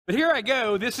But here I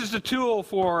go. This is the tool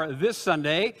for this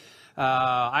Sunday.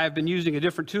 I have been using a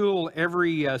different tool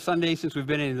every Sunday since we've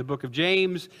been in the book of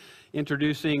James,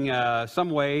 introducing some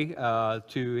way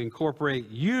to incorporate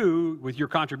you with your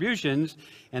contributions,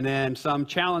 and then some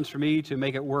challenge for me to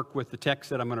make it work with the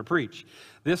text that I'm going to preach.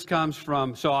 This comes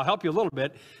from, so I'll help you a little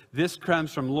bit. This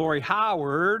comes from Lori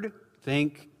Howard.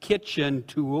 Think kitchen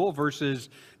tool versus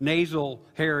nasal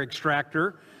hair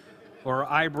extractor or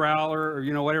eyebrow or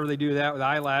whatever they do that with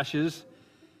eyelashes.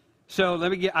 So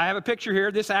I have a picture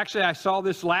here. This actually, I saw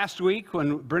this last week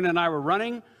when Brenda and I were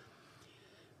running.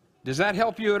 Does that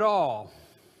help you at all?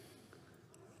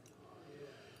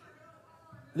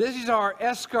 This is our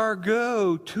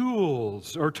escargot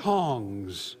tools or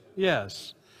tongs.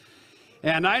 Yes.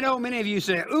 And I know many of you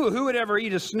say, ooh, who would ever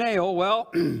eat a snail?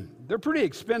 Well, they're pretty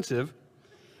expensive.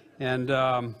 And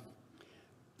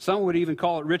some would even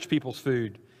call it rich people's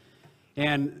food.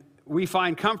 And we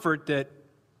find comfort that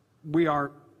we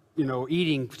aren't,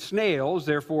 eating snails.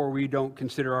 Therefore, we don't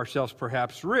consider ourselves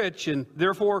perhaps rich. And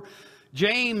therefore,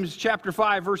 James chapter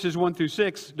 5, verses 1 through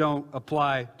 6 don't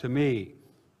apply to me.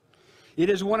 It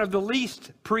is one of the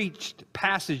least preached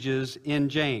passages in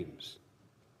James.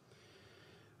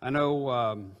 I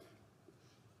know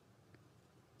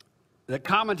that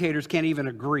commentators can't even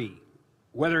agree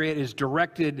whether it is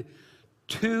directed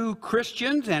to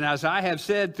Christians, and as I have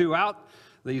said throughout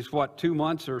these, 2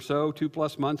 months or so,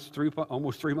 2+ months,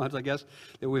 almost 3 months, I guess,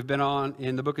 that we've been on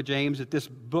in the book of James, that this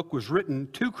book was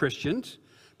written to Christians,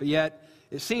 but yet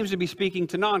it seems to be speaking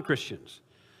to non-Christians.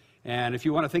 And if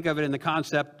you want to think of it in the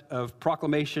concept of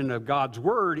proclamation of God's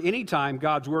word, anytime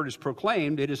God's word is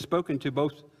proclaimed, it is spoken to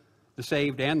both the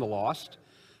saved and the lost.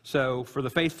 So for the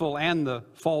faithful and the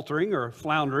faltering or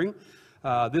floundering,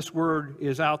 this word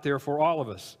is out there for all of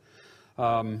us.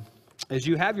 As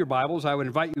you have your Bibles, I would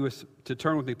invite you to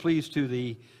turn with me, please, to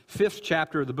the 5th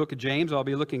chapter of the book of James. I'll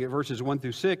be looking at verses 1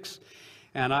 through 6.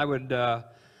 And I would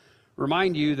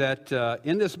remind you that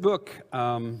in this book,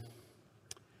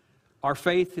 our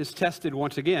faith is tested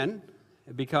once again,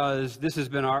 because this has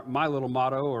been my little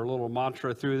motto or little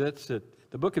mantra through this, that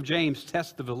the book of James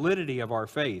tests the validity of our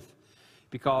faith,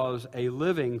 because a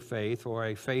living faith or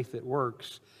a faith that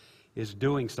works is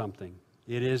doing something.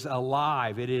 It is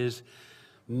alive. It is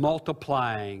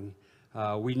multiplying.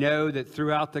 We know that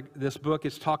throughout this book,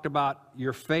 it's talked about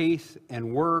your faith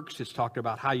and works. It's talked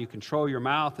about how you control your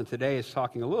mouth. And today it's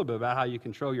talking a little bit about how you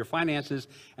control your finances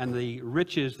and the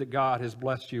riches that God has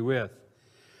blessed you with.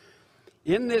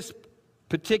 In this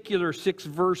particular 6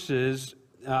 verses,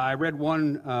 I read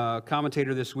one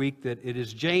commentator this week that it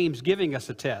is James giving us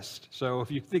a test. So if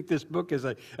you think this book is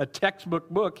a textbook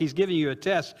book, he's giving you a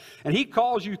test. And he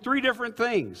calls you 3 different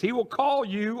things. He will call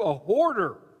you a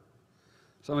hoarder.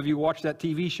 Some of you watch that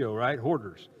TV show, right?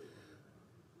 Hoarders.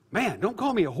 Man, don't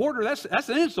call me a hoarder. That's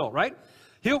an insult, right?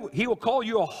 He will call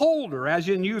you a holder, as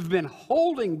in you've been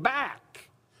holding back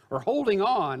or holding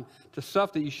on to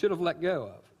stuff that you should have let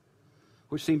go of,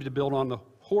 which seems to build on the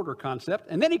hoarder concept.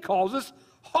 And then he calls us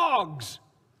hogs,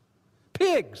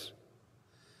 pigs.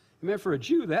 I mean, for a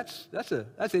Jew, that's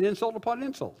an insult upon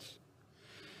insults.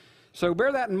 So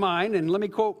bear that in mind, and let me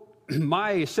quote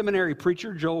my seminary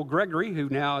preacher, Joel Gregory, who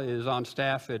now is on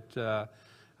staff at,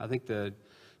 I think, the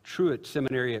Truett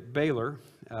Seminary at Baylor.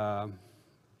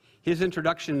 His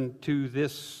introduction to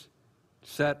this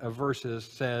set of verses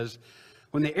says,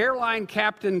 when the airline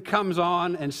captain comes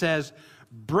on and says,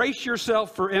 brace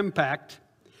yourself for impact,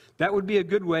 that would be a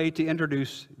good way to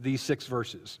introduce these 6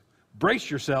 verses.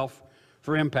 Brace yourself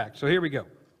for impact. So here we go.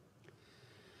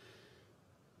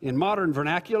 In modern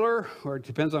vernacular, or it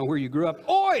depends on where you grew up,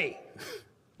 oi!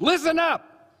 Listen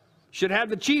up! Should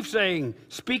have the chief saying,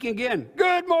 speak again,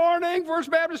 good morning, First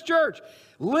Baptist Church.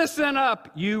 Listen up,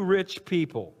 you rich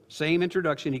people. Same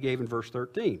introduction he gave in verse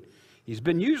 13. He's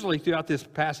been usually throughout this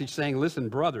passage saying, listen,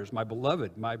 brothers, my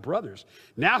beloved, my brothers.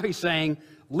 Now he's saying,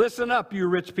 listen up, you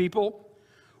rich people.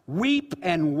 Weep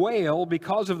and wail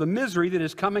because of the misery that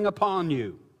is coming upon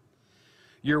you.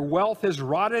 Your wealth has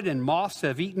rotted and moths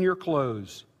have eaten your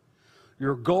clothes.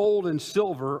 Your gold and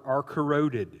silver are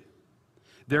corroded.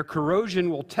 Their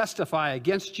corrosion will testify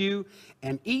against you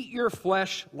and eat your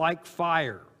flesh like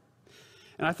fire.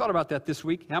 And I thought about that this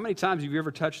week. How many times have you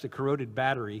ever touched a corroded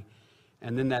battery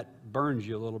and then that burns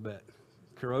you a little bit?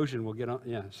 Corrosion will get on.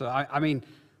 Yeah. So I mean,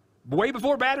 way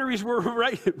before batteries were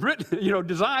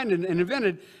designed and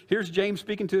invented, here's James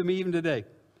speaking to me even today.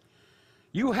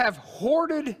 You have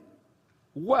hoarded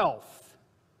wealth.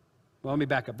 Well, let me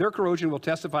back up. Their corrosion will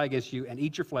testify against you and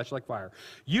eat your flesh like fire.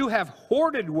 You have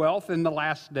hoarded wealth in the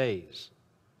last days.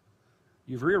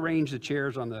 You've rearranged the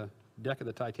chairs on the deck of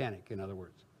the Titanic, in other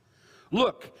words.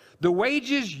 Look, the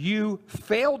wages you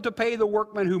failed to pay the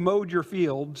workmen who mowed your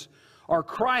fields are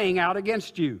crying out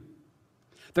against you.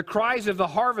 The cries of the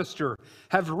harvester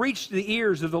have reached the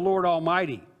ears of the Lord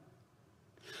Almighty.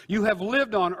 You have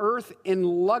lived on earth in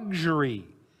luxury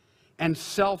and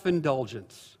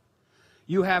self-indulgence.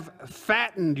 You have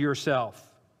fattened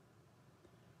yourself.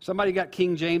 Somebody got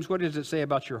King James. What does it say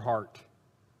about your heart?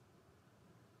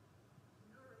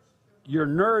 You're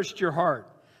nourished your heart.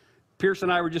 Pierce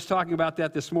and I were just talking about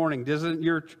that this morning. Doesn't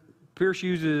your Pierce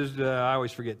uses, I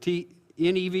always forget,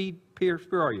 NEV? Pierce,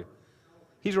 where are you?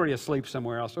 He's already asleep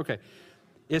somewhere else. Okay.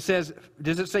 It says,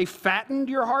 does it say fattened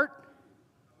your heart?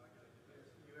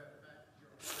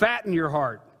 Fatten your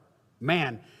heart.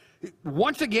 Man,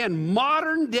 once again,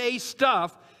 modern day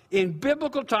stuff in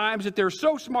biblical times that they're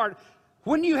so smart.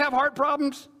 When you have heart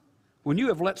problems, when you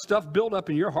have let stuff build up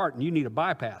in your heart and you need a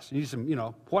bypass, you need some,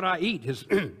 what I eat is,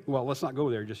 well, let's not go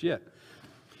there just yet.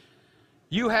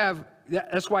 You have,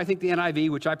 that's why I think the NIV,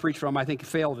 which I preach from, I think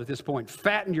failed at this point.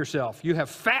 Fattened yourself. You have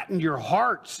fattened your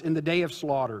hearts in the day of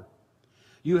slaughter.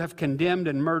 You have condemned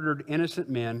and murdered innocent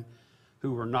men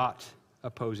who were not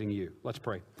opposing you. Let's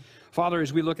pray. Father,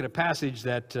 as we look at a passage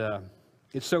that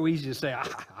it's so easy to say,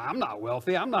 I'm not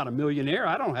wealthy. I'm not a millionaire.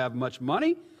 I don't have much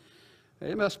money.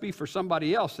 It must be for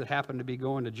somebody else that happened to be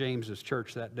going to James's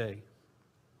church that day.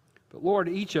 But Lord,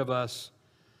 each of us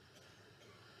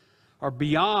are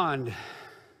beyond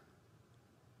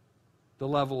the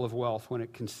level of wealth when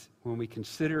we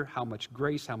consider how much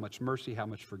grace, how much mercy, how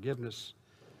much forgiveness,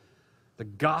 the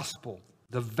gospel,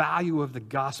 the value of the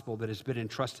gospel that has been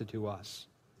entrusted to us.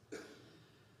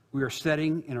 We are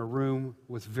sitting in a room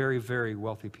with very, very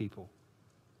wealthy people.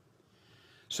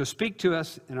 So speak to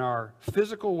us in our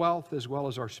physical wealth as well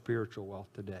as our spiritual wealth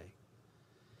today.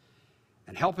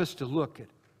 And help us to look at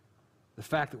the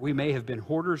fact that we may have been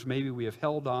hoarders, maybe we have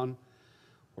held on,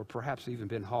 or perhaps even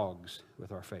been hogs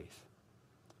with our faith.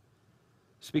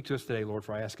 Speak to us today, Lord,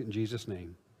 for I ask it in Jesus'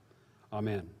 name.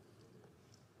 Amen.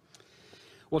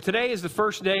 Well, today is the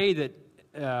first day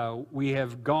that we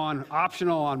have gone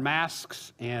optional on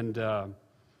masks, and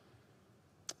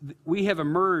we have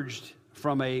emerged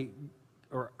from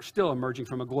or still emerging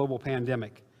from a global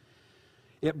pandemic.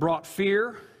 It brought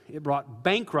fear. It brought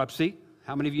bankruptcy.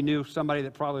 How many of you knew somebody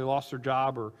that probably lost their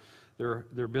job or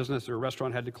their business or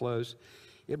restaurant had to close?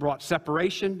 It brought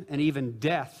separation and even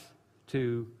death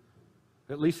to,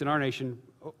 at least in our nation,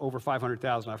 over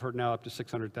 500,000. I've heard now up to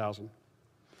 600,000.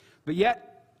 But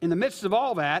yet, in the midst of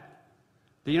all that,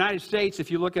 the United States, if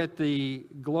you look at the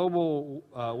global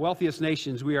wealthiest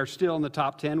nations, we are still in the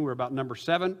top 10. We're about number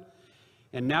 7.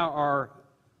 And now our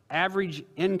average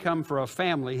income for a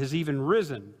family has even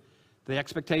risen. The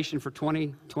expectation for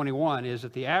 2021 is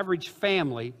that the average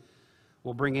family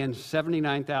will bring in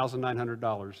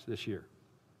 $79,900 this year.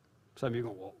 Some of you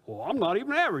go, well, I'm not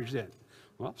even average then.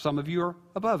 Well, some of you are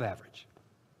above average.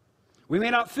 We may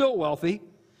not feel wealthy,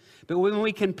 but when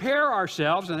we compare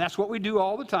ourselves, and that's what we do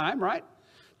all the time, right,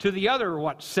 to the other,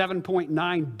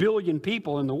 7.9 billion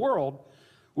people in the world,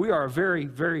 we are a very,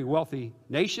 very wealthy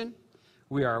nation.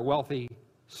 We are a wealthy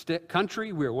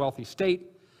country. We are a wealthy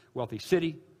state, wealthy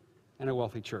city, and a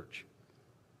wealthy church.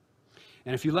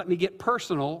 And if you let me get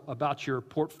personal about your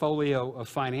portfolio of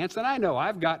finance, and I know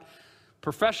I've got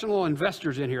professional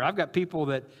investors in here. I've got people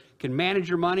that can manage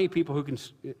your money, people who can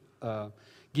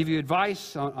give you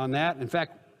advice on that. In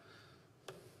fact,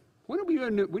 we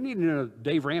need to know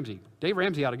Dave Ramsey. Dave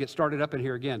Ramsey ought to get started up in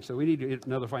here again, so we need to get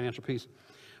another financial piece.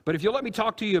 But if you'll let me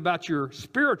talk to you about your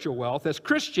spiritual wealth, as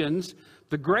Christians,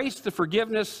 the grace, the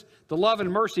forgiveness, the love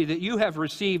and mercy that you have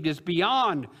received is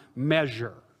beyond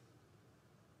measure.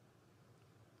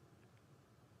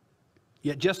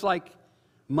 Yet just like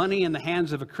money in the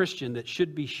hands of a Christian that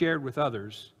should be shared with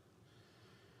others,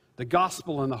 the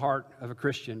gospel in the heart of a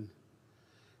Christian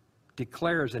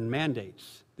declares and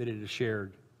mandates that it is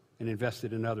shared and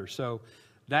invested in others. So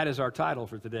that is our title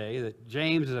for today, that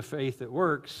James is a faith that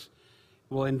works,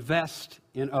 will invest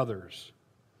in others.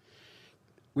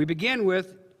 We begin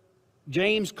with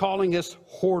James calling us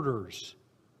hoarders.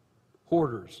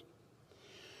 Hoarders.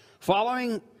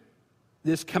 Following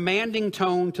this commanding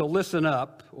tone to listen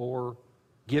up or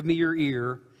give me your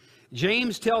ear,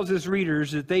 James tells his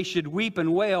readers that they should weep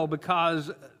and wail because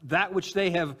that which they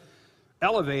have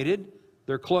elevated,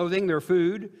 their clothing, their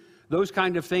food, those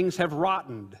kind of things have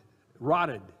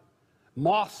rotted.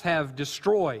 Moths have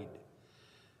destroyed.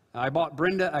 I bought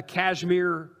Brenda a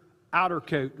cashmere outer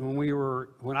coat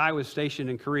when I was stationed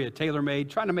in Korea, tailor-made,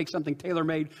 trying to make something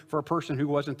tailor-made for a person who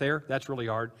wasn't there. That's really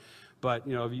hard. But,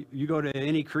 you know, if you go to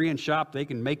any Korean shop, they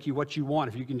can make you what you want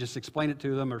if you can just explain it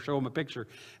to them or show them a picture.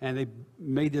 And they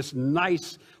made this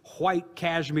nice white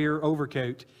cashmere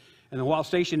overcoat. And while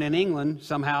stationed in England,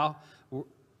 somehow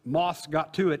moths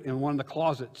got to it in one of the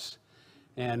closets.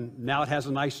 And now it has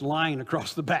a nice line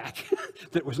across the back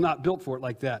that was not built for it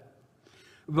like that.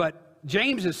 But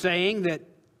James is saying that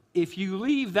if you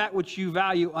leave that which you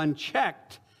value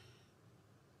unchecked,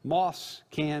 moths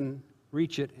can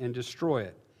reach it and destroy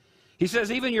it. He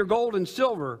says, even your gold and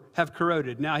silver have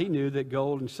corroded. Now, he knew that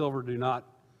gold and silver do not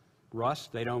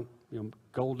rust. They don't,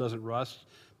 gold doesn't rust.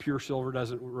 Pure silver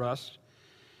doesn't rust.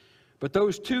 But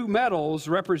those two metals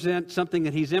represent something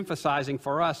that he's emphasizing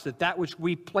for us, that which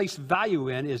we place value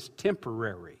in is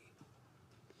temporary.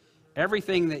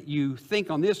 Everything that you think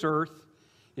on this earth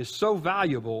is so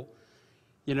valuable,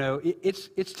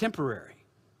 it's temporary.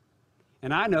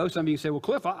 And I know some of you say, well,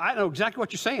 Cliff, I know exactly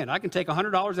what you're saying. I can take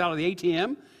 $100 out of the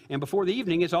ATM, and before the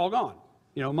evening, it's all gone.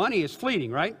 Money is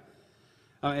fleeting, right?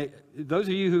 Those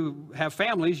of you who have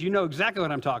families, you know exactly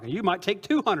what I'm talking. You might take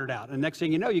 200 out, and next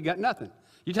thing you know, you got nothing.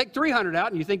 You take 300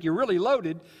 out, and you think you're really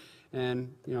loaded,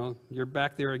 and, you're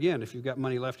back there again if you've got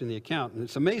money left in the account. And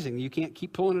it's amazing. You can't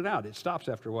keep pulling it out. It stops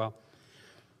after a while.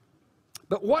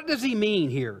 But what does he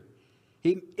mean here?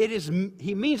 He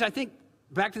means, I think,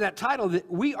 back to that title, that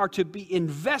we are to be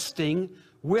investing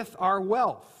with our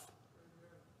wealth.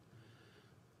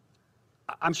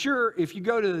 I'm sure if you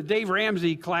go to the Dave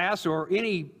Ramsey class or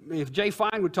if Jay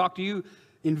Fine would talk to you,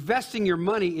 investing your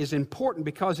money is important,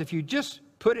 because if you just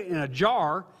put it in a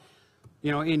jar,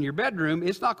 in your bedroom,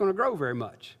 it's not going to grow very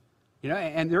much.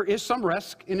 And there is some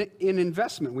risk in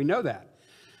investment. We know that.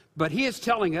 But he is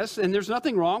telling us, and there's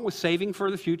nothing wrong with saving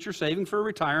for the future, saving for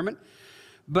retirement.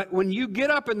 But when you get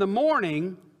up in the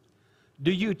morning,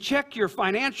 do you check your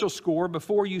financial score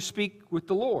before you speak with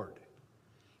the Lord?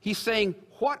 He's saying,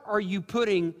 what are you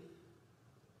putting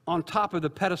on top of the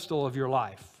pedestal of your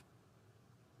life?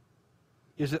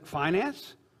 Is it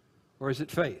finance or is it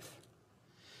faith?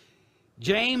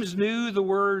 James knew the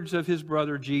words of his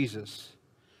brother Jesus.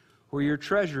 Where your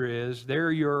treasure is,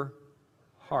 there your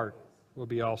heart will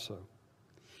be also.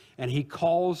 And he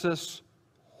calls us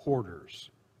hoarders.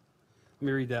 Let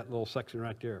me read that little section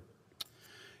right there.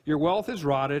 Your wealth is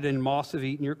rotted, and moths have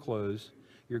eaten your clothes.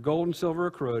 Your gold and silver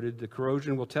are corroded. The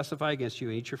corrosion will testify against you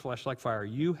and eat your flesh like fire.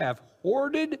 You have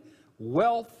hoarded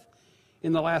wealth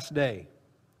in the last day.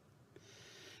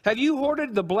 Have you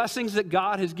hoarded the blessings that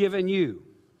God has given you?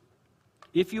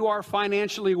 If you are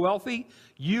financially wealthy,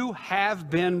 you have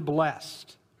been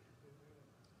blessed.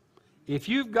 If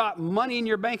you've got money in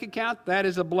your bank account, that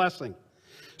is a blessing.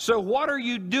 So what are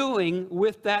you doing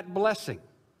with that blessing?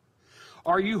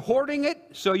 Are you hoarding it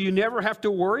so you never have to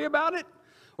worry about it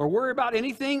or worry about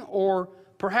anything? Or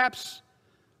perhaps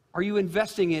are you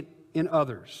investing it in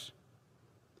others?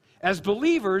 As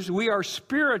believers, we are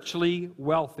spiritually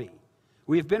wealthy.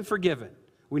 We have been forgiven.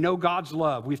 We know God's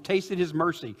love. We've tasted His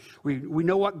mercy. We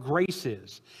know what grace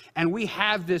is. And we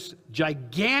have this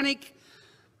gigantic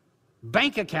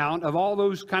bank account of all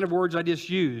those kind of words I just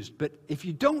used. But if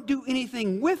you don't do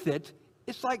anything with it,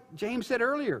 it's like James said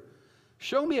earlier,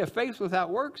 show me a faith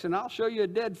without works and I'll show you a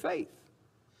dead faith.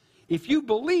 If you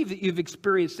believe that you've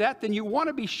experienced that, then you want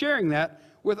to be sharing that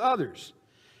with others.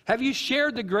 Have you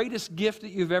shared the greatest gift that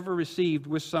you've ever received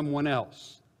with someone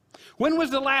else? When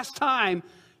was the last time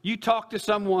you talked to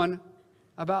someone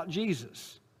about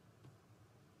Jesus?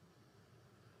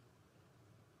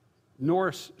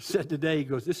 Norris said today, he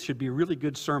goes, this should be a really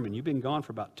good sermon. You've been gone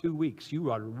for about 2 weeks.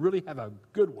 You ought to really have a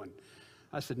good one.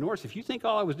 I said, Norris, if you think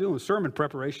all I was doing was sermon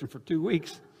preparation for 2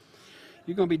 weeks,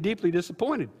 you're going to be deeply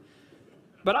disappointed.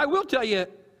 But I will tell you,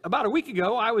 about a week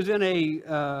ago, I was in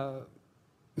a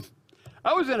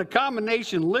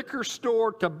combination liquor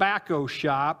store tobacco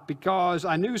shop because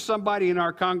I knew somebody in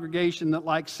our congregation that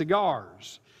liked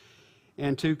cigars.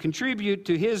 And to contribute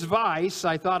to his vice,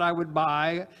 I thought I would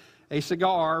buy a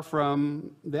cigar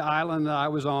from the island that I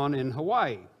was on in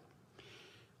Hawaii.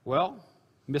 Well,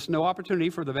 missed no opportunity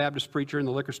for the Baptist preacher in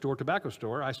the liquor store, tobacco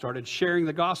store. I started sharing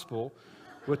the gospel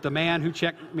with the man who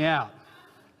checked me out.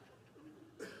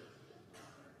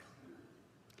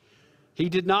 He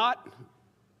did not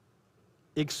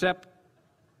accept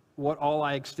what all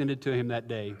I extended to him that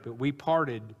day, but we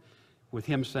parted with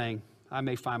him saying, I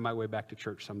may find my way back to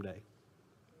church someday.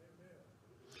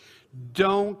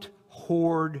 Don't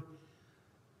hoard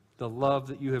the love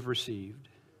that you have received.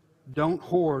 Don't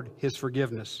hoard His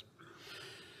forgiveness.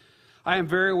 I am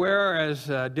very aware, as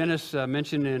Dennis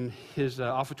mentioned in his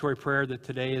offertory prayer, that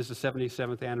today is the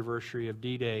 77th anniversary of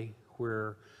D-Day,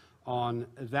 where On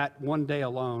that one day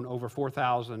alone, over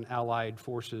 4,000 Allied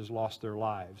forces lost their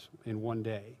lives in one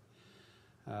day.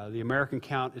 The American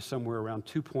count is somewhere around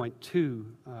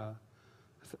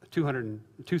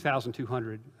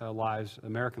 2,200 lives,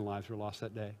 American lives were lost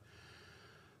that day.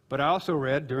 But I also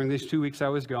read, during these 2 weeks I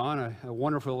was gone, a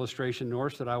wonderful illustration,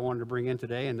 Norse, that I wanted to bring in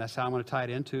today, and that's how I'm going to tie it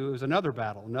into. It was another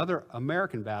battle, another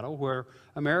American battle, where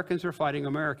Americans are fighting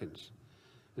Americans.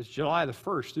 It's July the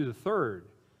 1st through the 3rd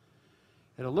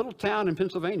at a little town in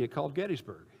Pennsylvania called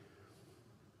Gettysburg,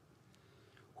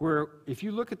 where if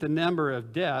you look at the number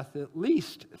of deaths, at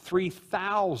least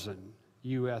 3,000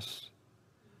 U.S.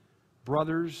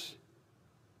 brothers,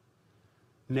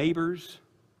 neighbors,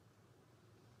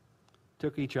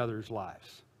 took each other's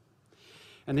lives.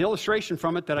 And the illustration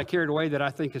from it that I carried away that I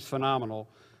think is phenomenal,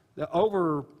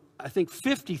 over, I think,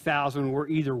 50,000 were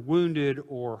either wounded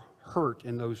or hurt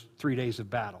in those 3 days of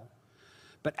battle.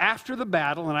 But after the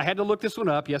battle, and I had to look this one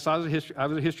up. Yes, I was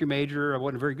a history major. I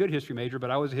wasn't a very good history major,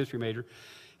 but I was a history major.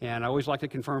 And I always like to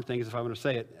confirm things if I'm going to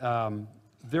say it.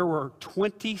 There were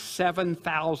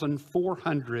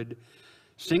 27,400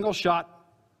 single-shot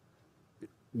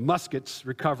muskets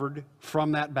recovered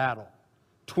from that battle.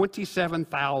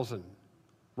 27,000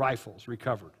 rifles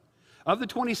recovered. Of the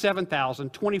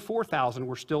 27,000, 24,000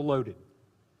 were still loaded.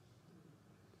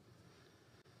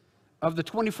 Of the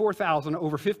 24,000,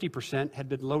 over 50% had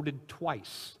been loaded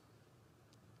twice.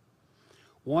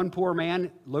 One poor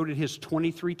man loaded his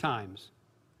 23 times.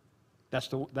 That's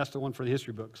the one for the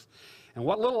history books. And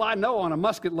what little I know on a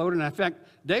musket load, and in fact,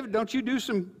 David, don't you do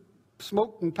some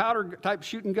smoke and powder type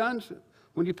shooting guns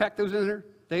when you pack those in there?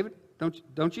 David,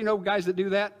 don't you know guys that do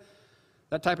that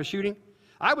type of shooting?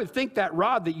 I would think that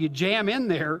rod that you jam in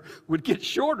there would get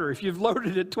shorter. If you've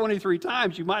loaded it 23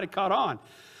 times, you might have caught on.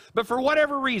 But for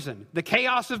whatever reason, the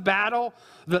chaos of battle,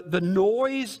 the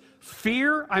noise,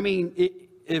 fear, I mean,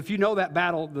 if you know that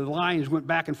battle, the lines went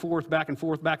back and forth, back and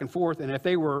forth, back and forth, and if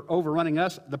they were overrunning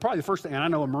us, probably the first thing, and I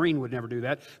know a Marine would never do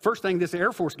that, first thing this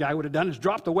Air Force guy would have done is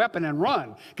drop the weapon and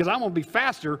run, because I'm going to be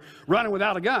faster running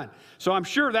without a gun. So I'm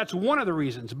sure that's one of the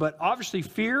reasons, but obviously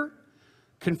fear,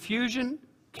 confusion,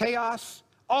 chaos,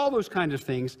 all those kinds of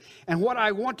things. And what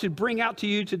I want to bring out to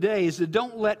you today is that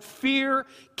don't let fear,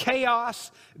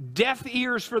 chaos, deaf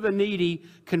ears for the needy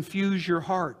confuse your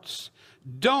hearts.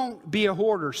 Don't be a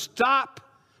hoarder. Stop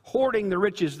hoarding the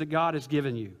riches that God has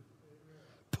given you.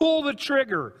 Pull the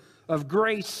trigger of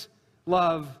grace,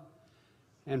 love,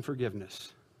 and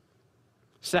forgiveness.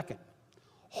 Second,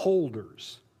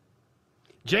 holders.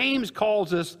 James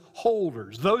calls us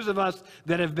holders, those of us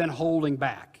that have been holding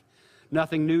back.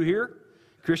 Nothing new here.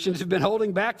 Christians have been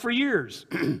holding back for years.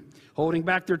 Holding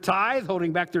back their tithe,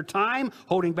 holding back their time,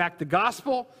 holding back the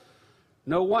gospel.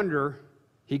 No wonder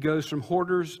he goes from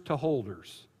hoarders to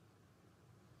holders.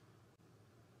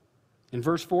 In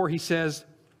verse 4, he says,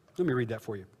 let me read that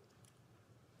for you.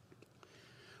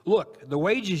 Look, the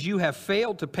wages you have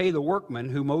failed to pay the workmen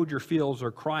who mowed your fields are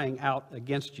crying out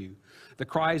against you. The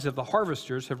cries of the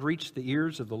harvesters have reached the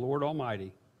ears of the Lord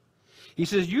Almighty. He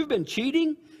says, you've been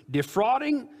cheating,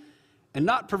 defrauding, and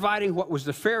not providing what was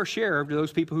the fair share to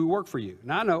those people who work for you.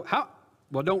 Now, I know how,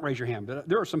 well, don't raise your hand, but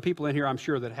there are some people in here, I'm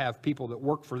sure, that have people that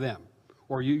work for them,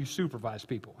 or you supervise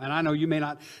people. And I know you may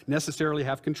not necessarily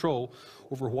have control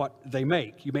over what they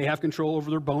make. You may have control over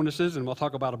their bonuses, and we'll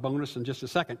talk about a bonus in just a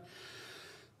second.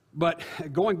 But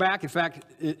going back, in fact,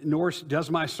 Norris does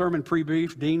my sermon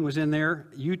pre-brief. Dean was in there.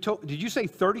 Did you say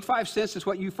 35 cents is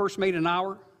what you first made an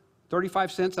hour?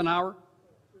 35 cents an hour?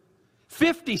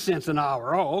 50 cents an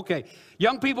hour. Oh, okay.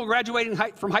 Young people graduating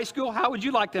from high school, how would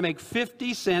you like to make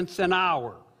 50 cents an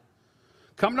hour?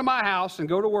 Come to my house and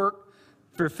go to work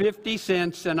for 50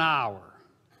 cents an hour.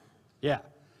 Yeah.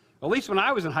 At least when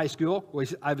I was in high school,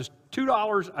 I was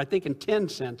 $2, I think, and 10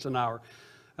 cents an hour.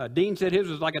 Dean said his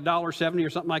was like $1.70 or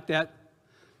something like that.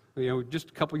 You know, just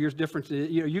a couple years difference.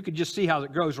 You know, you could just see how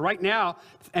it goes. Right now,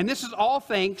 and this is all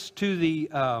thanks to the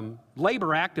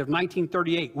Labor Act of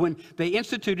 1938, when they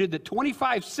instituted that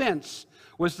 25 cents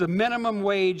was the minimum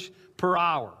wage per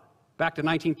hour, back to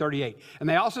 1938. And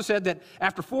they also said that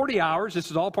after 40 hours, this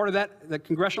is all part of the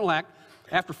Congressional Act,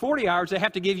 after 40 hours, they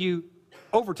have to give you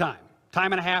overtime.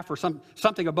 Time and a half or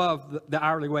something above the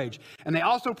hourly wage. And they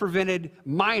also prevented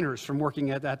minors from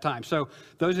working at that time. So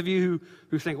those of you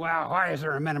who think, wow, why is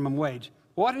there a minimum wage?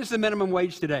 What is the minimum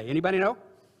wage today? Anybody know?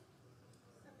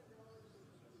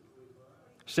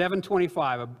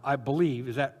 $7.25, I believe.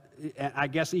 Is that? I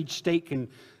guess each state can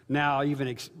now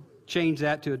even change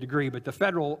that to a degree, but the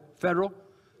federal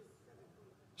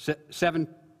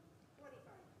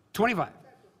 $7.25.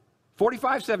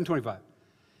 45, $7.25.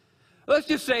 Let's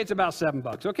just say it's about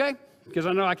 $7, okay? because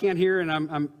I know I can't hear, and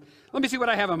let me see what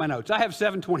I have on my notes. I have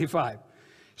 725.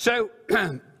 So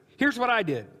here's what I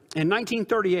did. In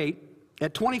 1938,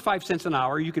 at 25 cents an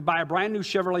hour, you could buy a brand new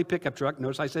Chevrolet pickup truck.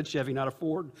 Notice I said Chevy, not a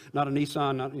Ford, not a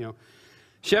Nissan, not,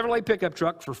 Chevrolet pickup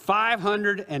truck for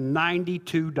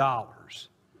 $592.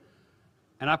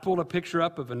 And I pulled a picture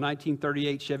up of a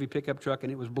 1938 Chevy pickup truck,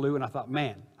 and it was blue, and I thought,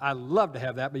 man, I'd love to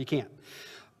have that, but you can't.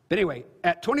 But anyway,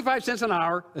 at 25 cents an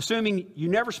hour, assuming you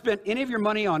never spent any of your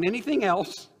money on anything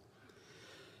else,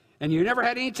 and you never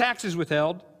had any taxes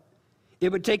withheld,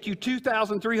 it would take you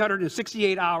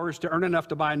 2,368 hours to earn enough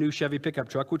to buy a new Chevy pickup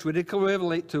truck, which would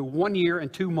equivalent to 1 year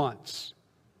and 2 months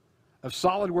of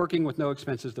solid working with no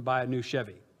expenses to buy a new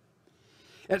Chevy.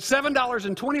 At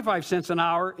 $7.25 an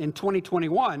hour in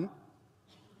 2021,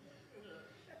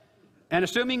 and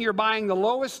assuming you're buying the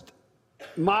lowest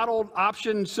modeled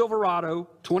option Silverado,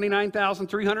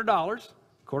 $29,300,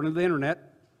 according to the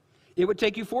internet, it would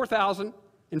take you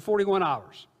 4,041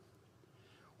 hours.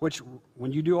 Which,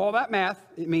 when you do all that math,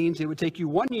 it means it would take you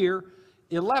 1 year,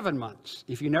 11 months,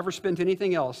 if you never spent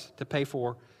anything else to pay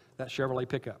for that Chevrolet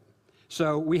pickup.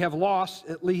 So we have lost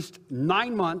at least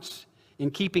 9 months in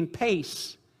keeping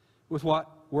pace with what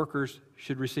workers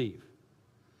should receive.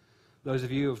 Those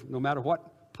of you, no matter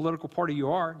what political party you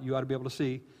are, you ought to be able to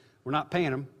see we're not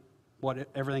paying them what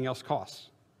everything else costs.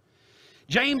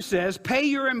 James says, pay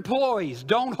your employees,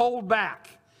 don't hold back.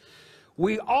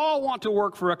 We all want to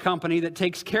work for a company that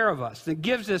takes care of us, that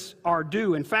gives us our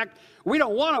due. In fact, we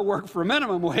don't want to work for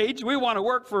minimum wage. We want to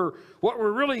work for what we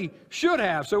really should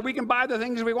have so we can buy the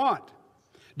things we want.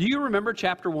 Do you remember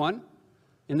chapter 1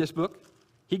 in this book?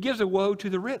 He gives a woe to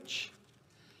the rich.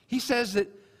 He says that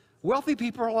wealthy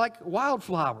people are like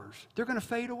wildflowers. They're going to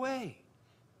fade away.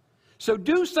 So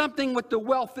do something with the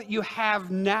wealth that you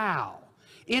have now.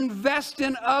 Invest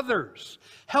in others.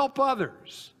 Help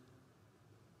others.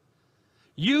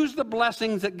 Use the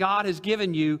blessings that God has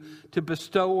given you to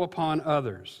bestow upon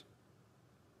others.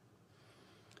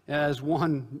 As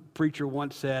one preacher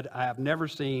once said, I have never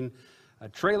seen a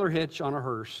trailer hitch on a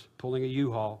hearse pulling a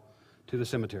U-Haul to the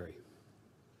cemetery.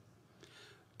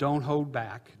 Don't hold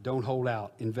back. Don't hold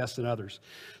out. Invest in others.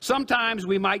 Sometimes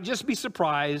we might just be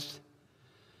surprised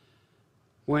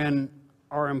when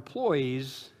our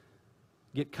employees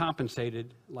get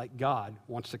compensated like God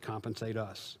wants to compensate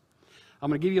us. I'm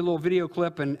going to give you a little video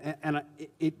clip, and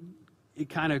it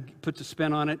kind of puts a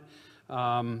spin on it.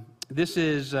 This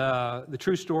is the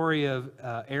true story of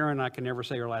Erin. I can never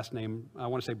say her last name. I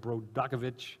want to say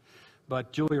Brodakovich,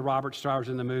 but Julia Roberts stars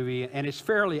in the movie, and it's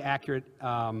fairly accurate.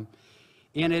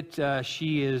 In it,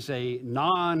 she is a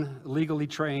non-legally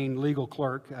trained legal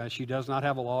clerk. She does not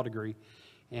have a law degree,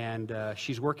 and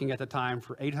she's working at the time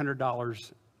for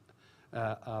 $800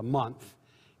 a month,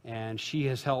 and she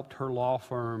has helped her law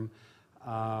firm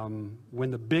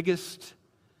win the biggest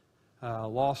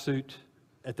lawsuit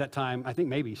at that time. I think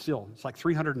maybe still, it's like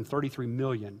 $333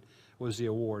 million was the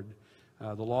award.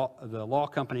 The law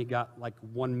company got like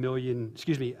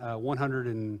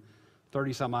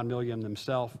 130 some odd million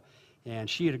themselves, and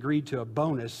she had agreed to a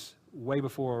bonus way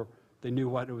before they knew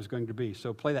what it was going to be.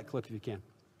 So play that clip if you can.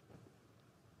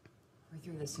 We're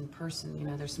through this in person.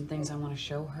 There's some things I want to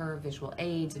show her, visual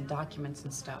aids and documents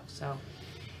and stuff. So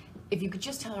if you could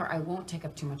just tell her I won't take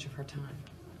up too much of her time.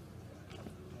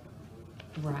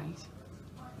 Right.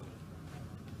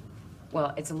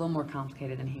 Well, it's a little more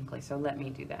complicated than Hinckley, so let me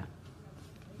do that.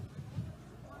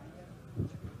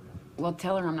 Well,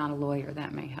 tell her I'm not a lawyer.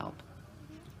 That may help.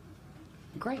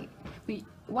 Great.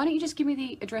 Why don't you just give me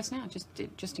the address now,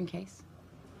 just in case?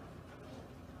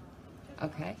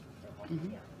 Okay.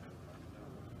 Mm-hmm.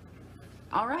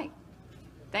 All right.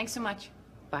 Thanks so much.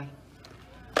 Bye.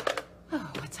 Oh,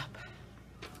 what's up?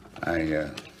 I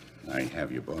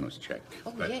have your bonus check.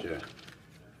 Oh, but, yeah.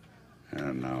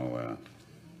 Now,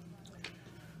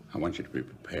 I want you to be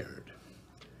prepared.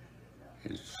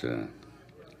 His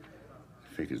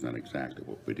figure's not exactly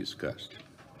what we discussed.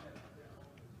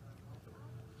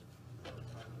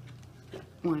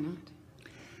 Why not?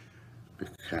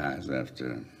 Because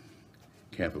after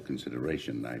careful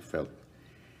consideration, I felt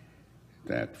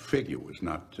that figure was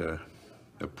not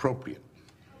appropriate.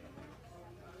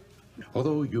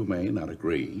 Although you may not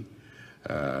agree,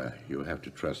 you have to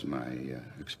trust my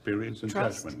experience and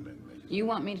Trust? judgment. You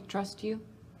want me to trust you?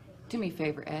 Do me a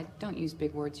favor, Ed. Don't use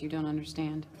big words you don't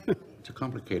understand. It's a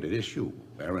complicated issue,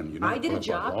 Erin. You're not I did a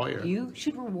job. lawyer. You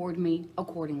should reward me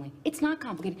accordingly. It's not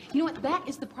complicated. You know what? That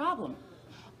is the problem.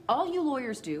 All you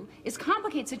lawyers do is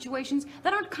complicate situations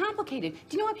that aren't complicated.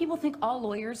 Do you know why people think all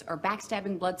lawyers are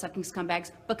backstabbing, blood-sucking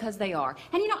scumbags? Because they are.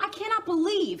 And I cannot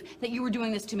believe that you were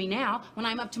doing this to me now when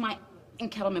I'm up to my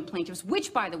and Kettleman plaintiffs,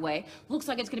 which, by the way, looks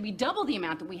like it's going to be double the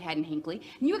amount that we had in Hinckley.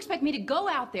 And you expect me to go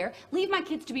out there, leave my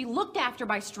kids to be looked after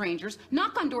by strangers,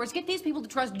 knock on doors, get these people to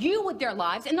trust you with their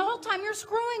lives, and the whole time you're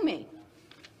screwing me.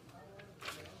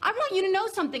 I want you to know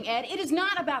something, Ed. It is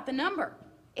not about the number.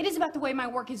 It is about the way my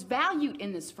work is valued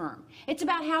in this firm. It's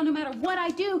about how no matter what I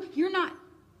do, you're not...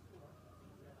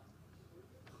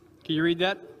 Can you read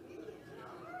that?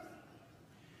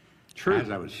 True.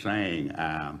 As I was saying,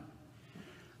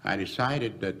 I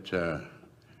decided that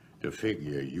the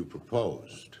figure you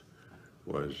proposed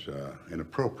was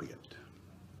inappropriate,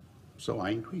 so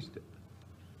I increased it.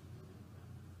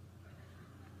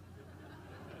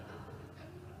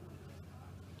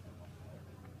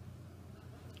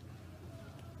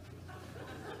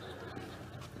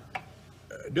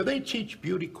 Do they teach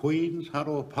beauty queens how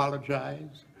to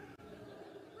apologize?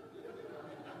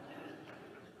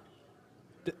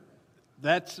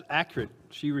 That's accurate.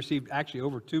 She received actually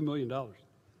over $2 million.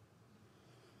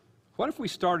 What if we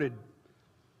started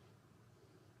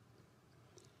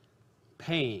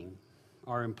paying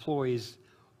our employees,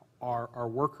 our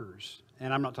workers,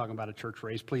 and I'm not talking about a church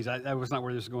raise, please, that was not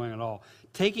where this is going at all.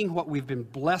 Taking what we've been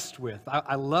blessed with.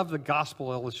 I love the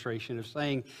gospel illustration of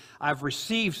saying, I've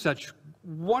received such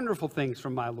wonderful things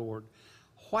from my Lord.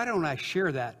 Why don't I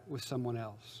share that with someone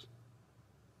else?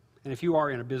 And if you are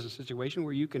in a business situation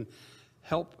where you can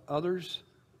help others,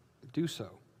 do so.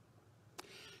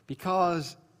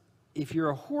 Because if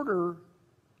you're a hoarder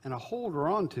and a holder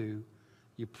onto,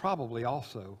 you're probably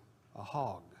also a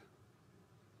hog.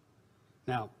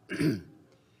 Now,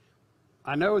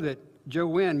 I know that Joe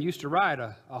Wynn used to ride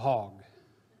a hog.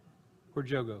 Where'd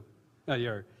Joe go? Oh,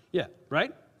 yeah,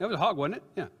 right? That was a hog, wasn't it?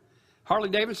 Yeah. Harley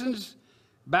Davidson's,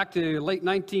 back to late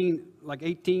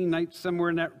 18, somewhere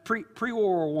in that,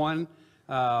 pre-World War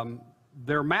I,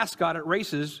 their mascot at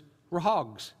races were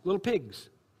hogs, little pigs.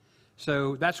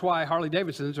 So that's why Harley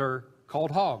Davidsons are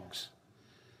called hogs.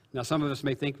 Now, some of us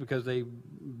may think because they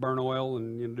burn oil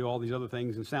and do all these other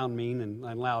things and sound mean and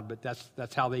loud, but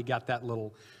that's how they got that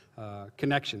little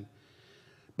connection.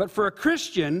 But for a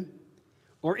Christian,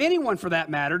 or anyone for that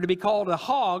matter, to be called a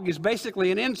hog is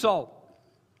basically an insult.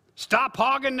 Stop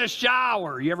hogging the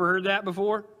shower. You ever heard that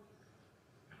before?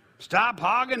 Stop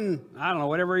hogging, I don't know,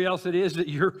 whatever else it is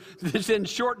that's in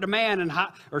short demand and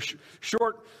high, or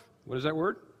short, what is that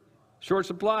word? Short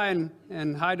supply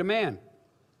and high demand.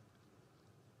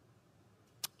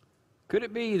 Could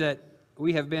it be that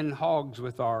we have been hogs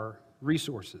with our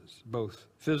resources, both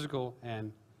physical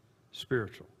and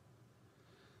spiritual?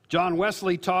 John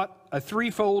Wesley taught a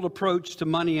threefold approach to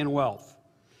money and wealth.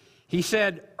 He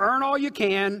said, earn all you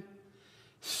can,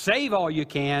 save all you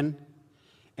can,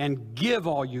 and give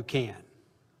all you can.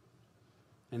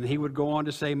 And he would go on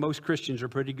to say most Christians are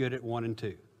pretty good at 1 and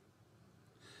 2.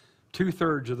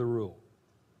 2/3 of the rule.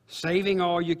 Saving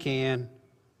all you can,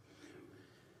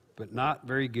 but not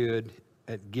very good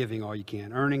at giving all you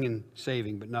can. Earning and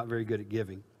saving, but not very good at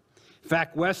giving. In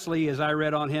fact, Wesley, as I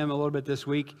read on him a little bit this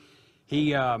week,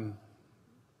 he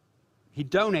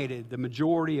donated the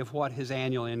majority of what his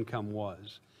annual income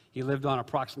was. He lived on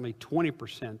approximately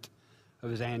 20% of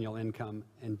his annual income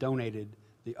and donated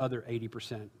the other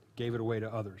 80%, gave it away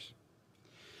to others.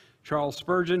 Charles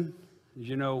Spurgeon, as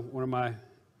you know, one of my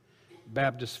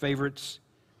Baptist favorites,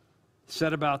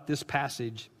 said about this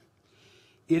passage,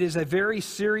 it is a very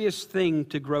serious thing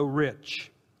to grow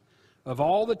rich. Of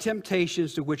all the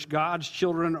temptations to which God's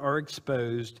children are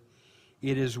exposed,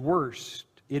 it is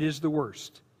the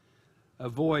worst.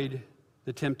 Avoid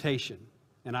the temptation,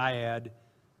 and I add,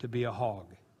 to be a hog.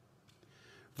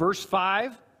 Verse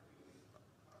 5,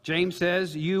 James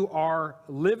says, you are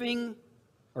living,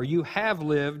 or you have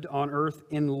lived on earth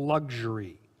in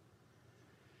luxury.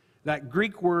 That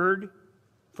Greek word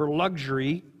for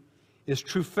luxury is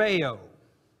tropheo.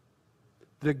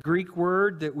 The Greek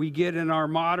word that we get in our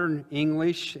modern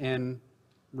English and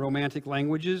Romantic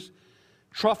languages,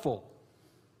 truffle.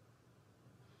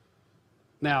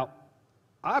 Now,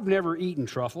 I've never eaten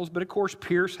truffles, but of course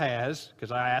Pierce has,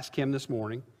 because I asked him this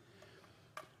morning.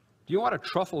 Do you know what a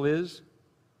truffle is?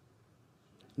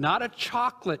 Not a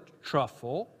chocolate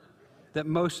truffle that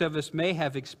most of us may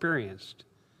have experienced.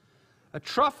 A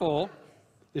truffle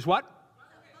is what?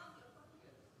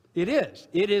 It is.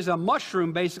 It is a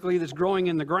mushroom, basically, that's growing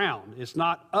in the ground. It's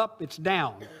not up, it's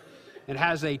down. It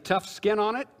has a tough skin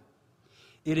on it.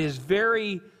 It is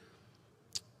very,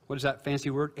 what is that fancy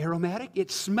word? Aromatic.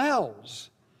 It smells.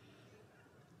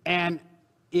 And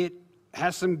it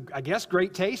has some, I guess,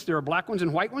 great taste. There are black ones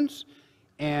and white ones.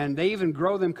 And they even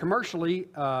grow them commercially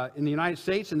in the United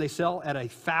States, and they sell at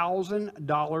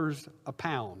 $1,000 a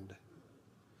pound.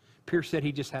 Pierce said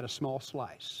he just had a small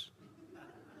slice.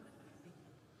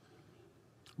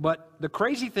 But the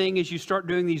crazy thing is you start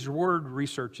doing these word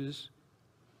researches,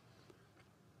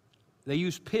 they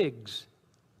use pigs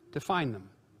to find them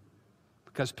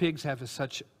because pigs have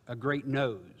such a great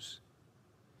nose.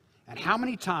 And how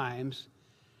many times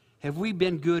have we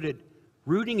been good at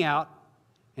rooting out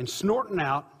and snorting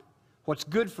out what's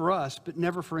good for us, but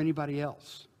never for anybody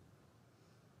else?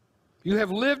 You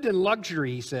have lived in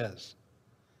luxury, he says.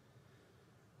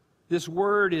 This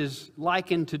word is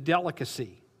likened to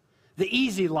delicacy, the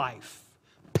easy life,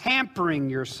 pampering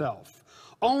yourself.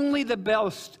 Only the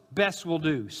best will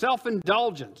do.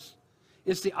 Self-indulgence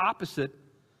is the opposite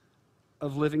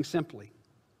of living simply,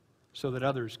 so that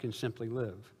others can simply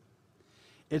live.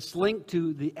 It's linked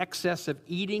to the excess of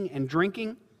eating and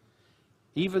drinking,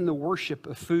 even the worship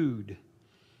of food.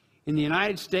 In the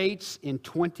United States in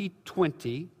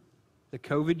 2020, the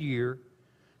COVID year,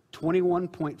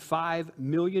 21.5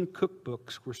 million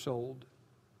cookbooks were sold.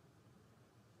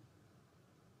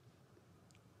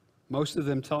 Most of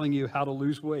them telling you how to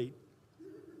lose weight.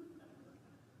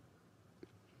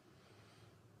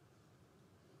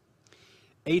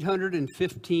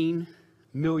 $815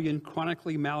 million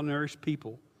chronically malnourished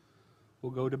people will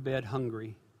go to bed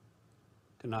hungry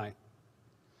tonight.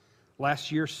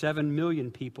 Last year, 7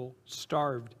 million people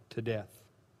starved to death.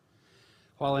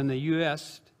 While in the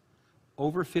U.S.,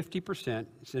 over 50%,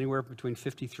 it's anywhere between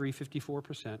 53,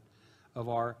 54% of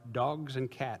our dogs and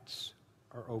cats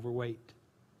are overweight.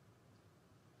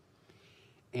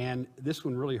 And this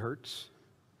one really hurts.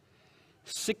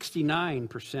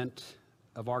 69%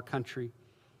 of our country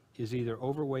is either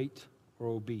overweight or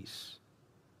obese.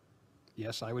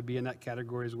 Yes, I would be in that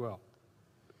category as well.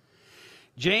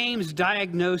 James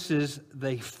diagnoses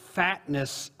the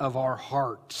fatness of our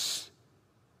hearts.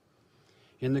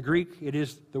 In the Greek, it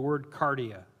is the word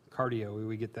cardia. Cardio,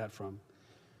 we get that from.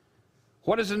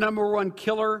 What is the number one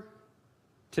killer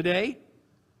today?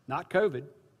 Not COVID.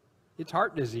 It's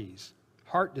heart disease.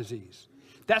 Heart disease.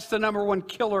 That's the number one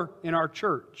killer in our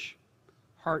church.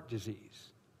 Heart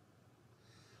disease.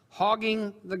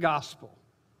 Hogging the gospel.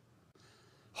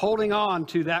 Holding on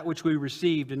to that which we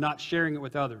received and not sharing it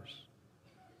with others.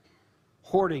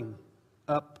 Hoarding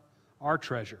up our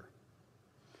treasure.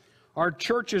 Our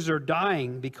churches are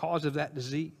dying because of that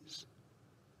disease.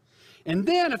 And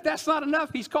then, if that's not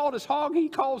enough, he's called us hog. He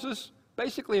calls us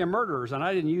basically a murderers. And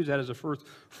I didn't use that as a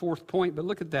fourth point, but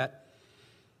look at that.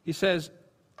 He says,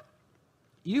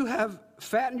 you have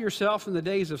fattened yourself in the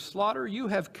days of slaughter. You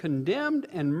have condemned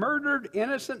and murdered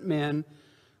innocent men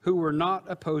who were not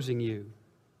opposing you.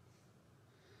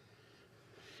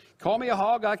 Call me a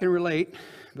hog, I can relate,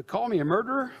 but call me a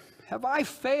murderer? Have I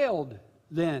failed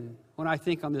then, when I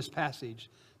think on this passage,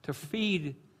 to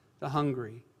feed the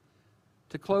hungry,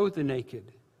 to clothe the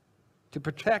naked, to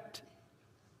protect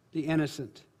the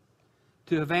innocent,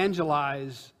 to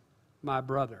evangelize my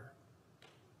brother?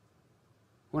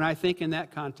 When I think in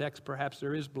that context, perhaps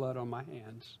there is blood on my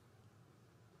hands.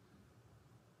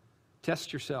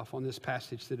 Test yourself on this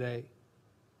passage today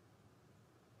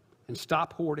and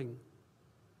stop hoarding,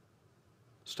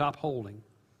 stop holding,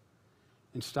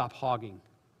 and stop hogging,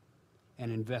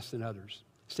 and invest in others.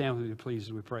 Stand with me, please,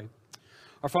 as we pray.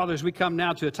 Our Father, as we come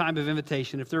now to a time of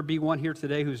invitation, if there be one here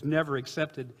today who's never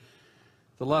accepted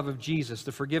the love of Jesus,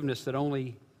 the forgiveness that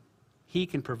only He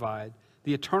can provide,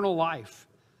 the eternal life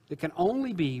that can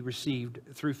only be received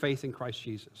through faith in Christ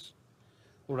Jesus,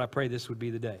 Lord, I pray this would be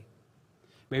the day.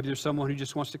 Maybe there's someone who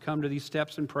just wants to come to these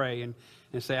steps and pray and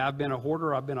say, I've been a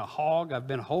hoarder, I've been a hog, I've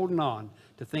been holding on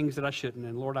to things that I shouldn't,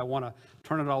 and Lord, I want to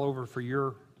turn it all over for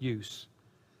your use.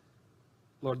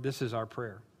 Lord, this is our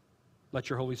prayer. Let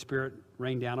your Holy Spirit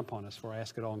rain down upon us, for I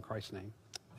ask it all in Christ's name.